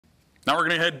Now we're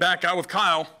going to head back out with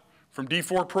Kyle from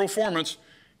Defoor Proformance.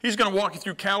 He's going to walk you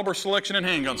through caliber selection and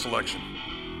handgun selection.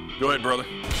 Go ahead, brother.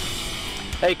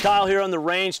 Hey, Kyle here on the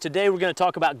range. Today we're going to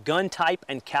talk about gun type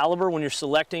and caliber when you're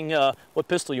selecting what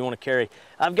pistol you want to carry.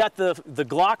 I've got the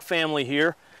Glock family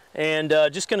here, and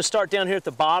just going to start down here at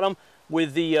the bottom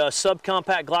with the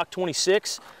subcompact Glock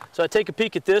 26. So I take a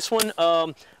peek at this one.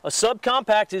 A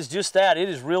subcompact is just that. It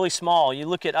is really small. You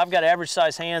look at, I've got average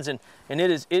size hands, and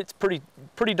it's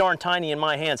pretty darn tiny in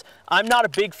my hands. I'm not a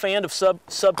big fan of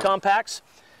subcompacts.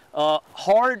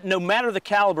 Hard, no matter the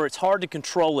caliber, it's hard to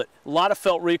control it. A lot of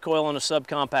felt recoil on a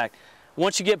subcompact.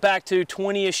 Once you get back to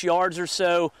 20-ish yards or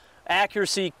so,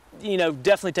 accuracy,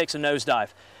 definitely takes a nosedive.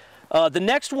 The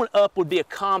next one up would be a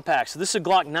compact. So this is a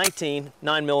Glock 19,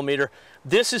 9mm.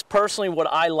 This is personally what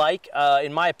I like.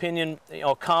 In my opinion,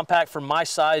 a compact for my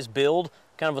size build,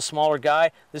 kind of a smaller guy,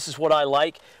 this is what I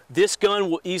like. This gun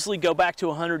will easily go back to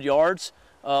 100 yards.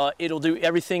 It'll do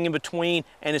everything in between,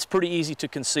 and it's pretty easy to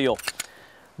conceal.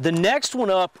 The next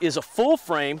one up is a full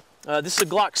frame. This is a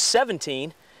Glock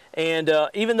 17, and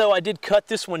even though I did cut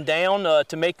this one down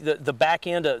to make the back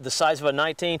end the size of a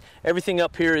 19, everything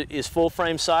up here is full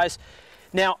frame size.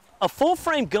 Now, a full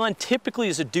frame gun typically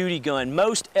is a duty gun.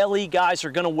 Most LE guys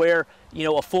are going to wear,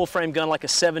 a full frame gun like a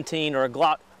 17 or a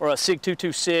Glock or a SIG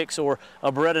 226 or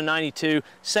a Beretta 92.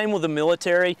 Same with the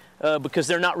military because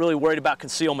they're not really worried about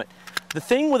concealment. The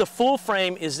thing with a full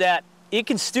frame is that it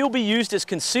can still be used as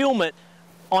concealment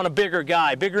on a bigger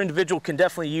guy. A bigger individual can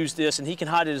definitely use this, and he can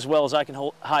hide it as well as I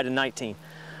can hide a 19.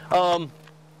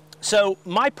 So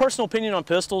my personal opinion on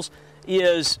pistols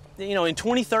is, in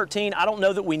 2013, I don't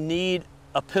know that we need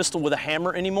a pistol with a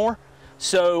hammer anymore.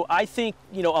 So I think,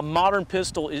 a modern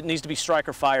pistol, it needs to be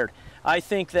striker fired. I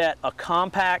think that a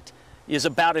compact is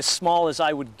about as small as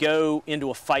I would go into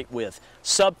a fight with.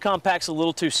 Subcompact's a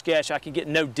little too sketch. I can get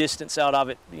no distance out of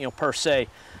it, per se.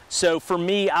 So for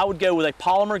me, I would go with a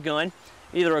polymer gun,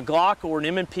 either a Glock or an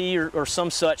M&P or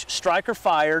some such, striker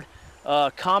fired,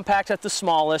 compact at the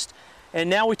smallest. And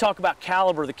now we talk about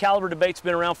caliber. The caliber debate's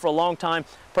been around for a long time.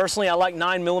 Personally, I like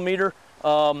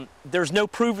 9mm. There's no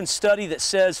proven study that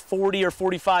says 40 or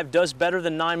 45 does better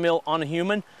than 9mm on a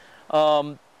human.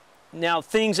 Now,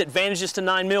 advantages to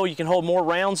 9mm, you can hold more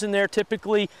rounds in there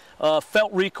typically.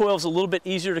 Felt recoil is a little bit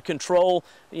easier to control.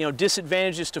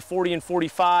 Disadvantages to 40 and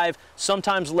 45,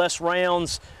 sometimes less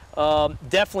rounds.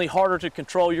 Definitely harder to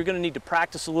control. You're going to need to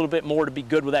practice a little bit more to be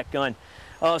good with that gun.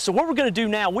 So what we're going to do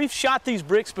now, we've shot these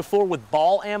bricks before with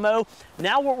ball ammo.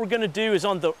 Now what we're going to do is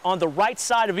on the right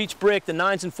side of each brick, the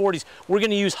 9s and 40s, we're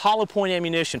going to use hollow point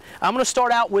ammunition. I'm going to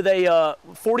start out with a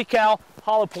 40 cal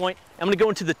hollow point. I'm going to go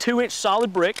into the 2-inch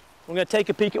solid brick. I'm going to take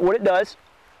a peek at what it does.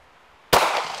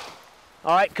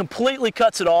 All right, completely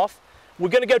cuts it off. We're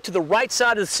going to go to the right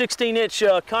side of the 16-inch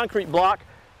concrete block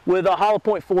with a hollow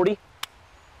point 40.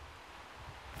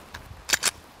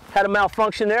 Had a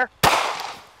malfunction there.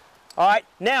 All right,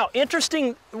 now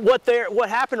interesting what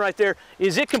happened right there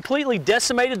is it completely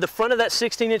decimated the front of that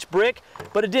 16-inch brick,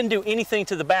 but it didn't do anything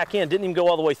to the back end, didn't even go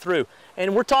all the way through.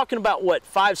 And we're talking about what,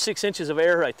 5-6 inches of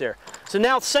air right there. So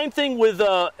now same thing with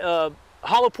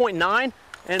hollow point 9,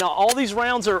 and all these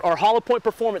rounds are hollow point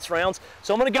performance rounds.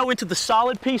 So I'm going to go into the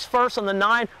solid piece first on the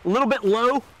 9, a little bit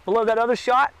low below that other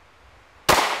shot.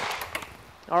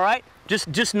 All right,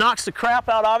 just knocks the crap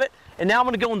out of it. And now I'm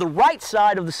going to go on the right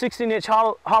side of the 16-inch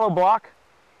hollow block,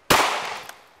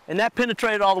 and that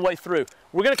penetrated all the way through.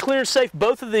 We're going to clear and safe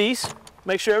both of these,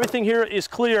 make sure everything here is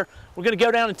clear. We're going to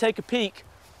go down and take a peek.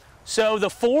 So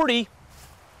the 40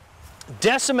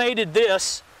 decimated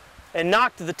this and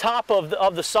knocked the top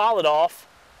of the solid off,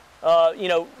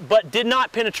 but did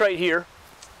not penetrate here.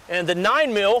 And the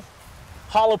 9mm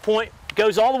hollow point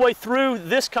goes all the way through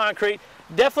this concrete,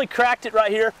 definitely cracked it right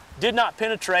here, did not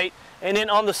penetrate. And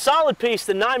then on the solid piece,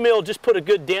 the 9mm just put a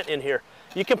good dent in here.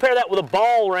 You compare that with a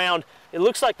ball round, it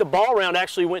looks like the ball round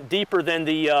actually went deeper than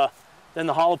the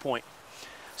hollow point.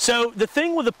 So the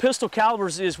thing with the pistol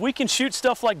calibers is we can shoot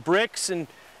stuff like bricks and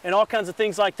all kinds of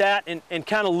things like that and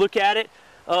kind of look at it.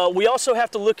 We also have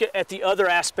to look at the other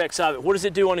aspects of it. What does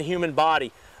it do on a human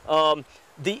body?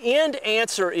 The end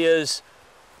answer is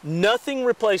nothing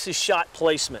replaces shot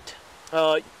placement.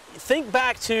 Think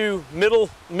back to middle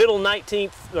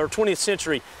 19th or 20th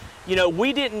century.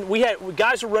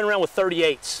 Guys were running around with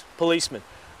 38s, policemen,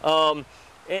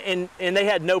 and they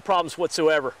had no problems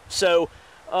whatsoever. So,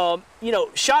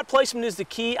 shot placement is the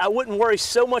key. I wouldn't worry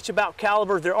so much about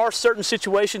caliber. There are certain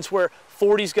situations where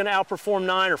 40 is going to outperform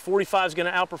 9 or 45 is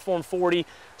going to outperform 40,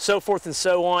 so forth and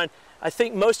so on. I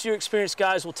think most of your experienced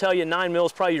guys will tell you 9mm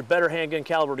is probably your better handgun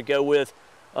caliber to go with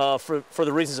for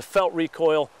the reasons of felt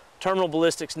recoil. Terminal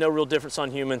ballistics, no real difference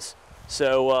on humans.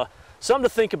 So something to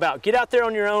think about. Get out there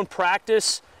on your own,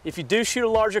 practice. If you do shoot a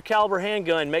larger caliber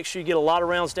handgun, make sure you get a lot of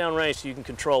rounds down range so you can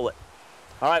control it.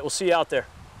 All right, we'll see you out there.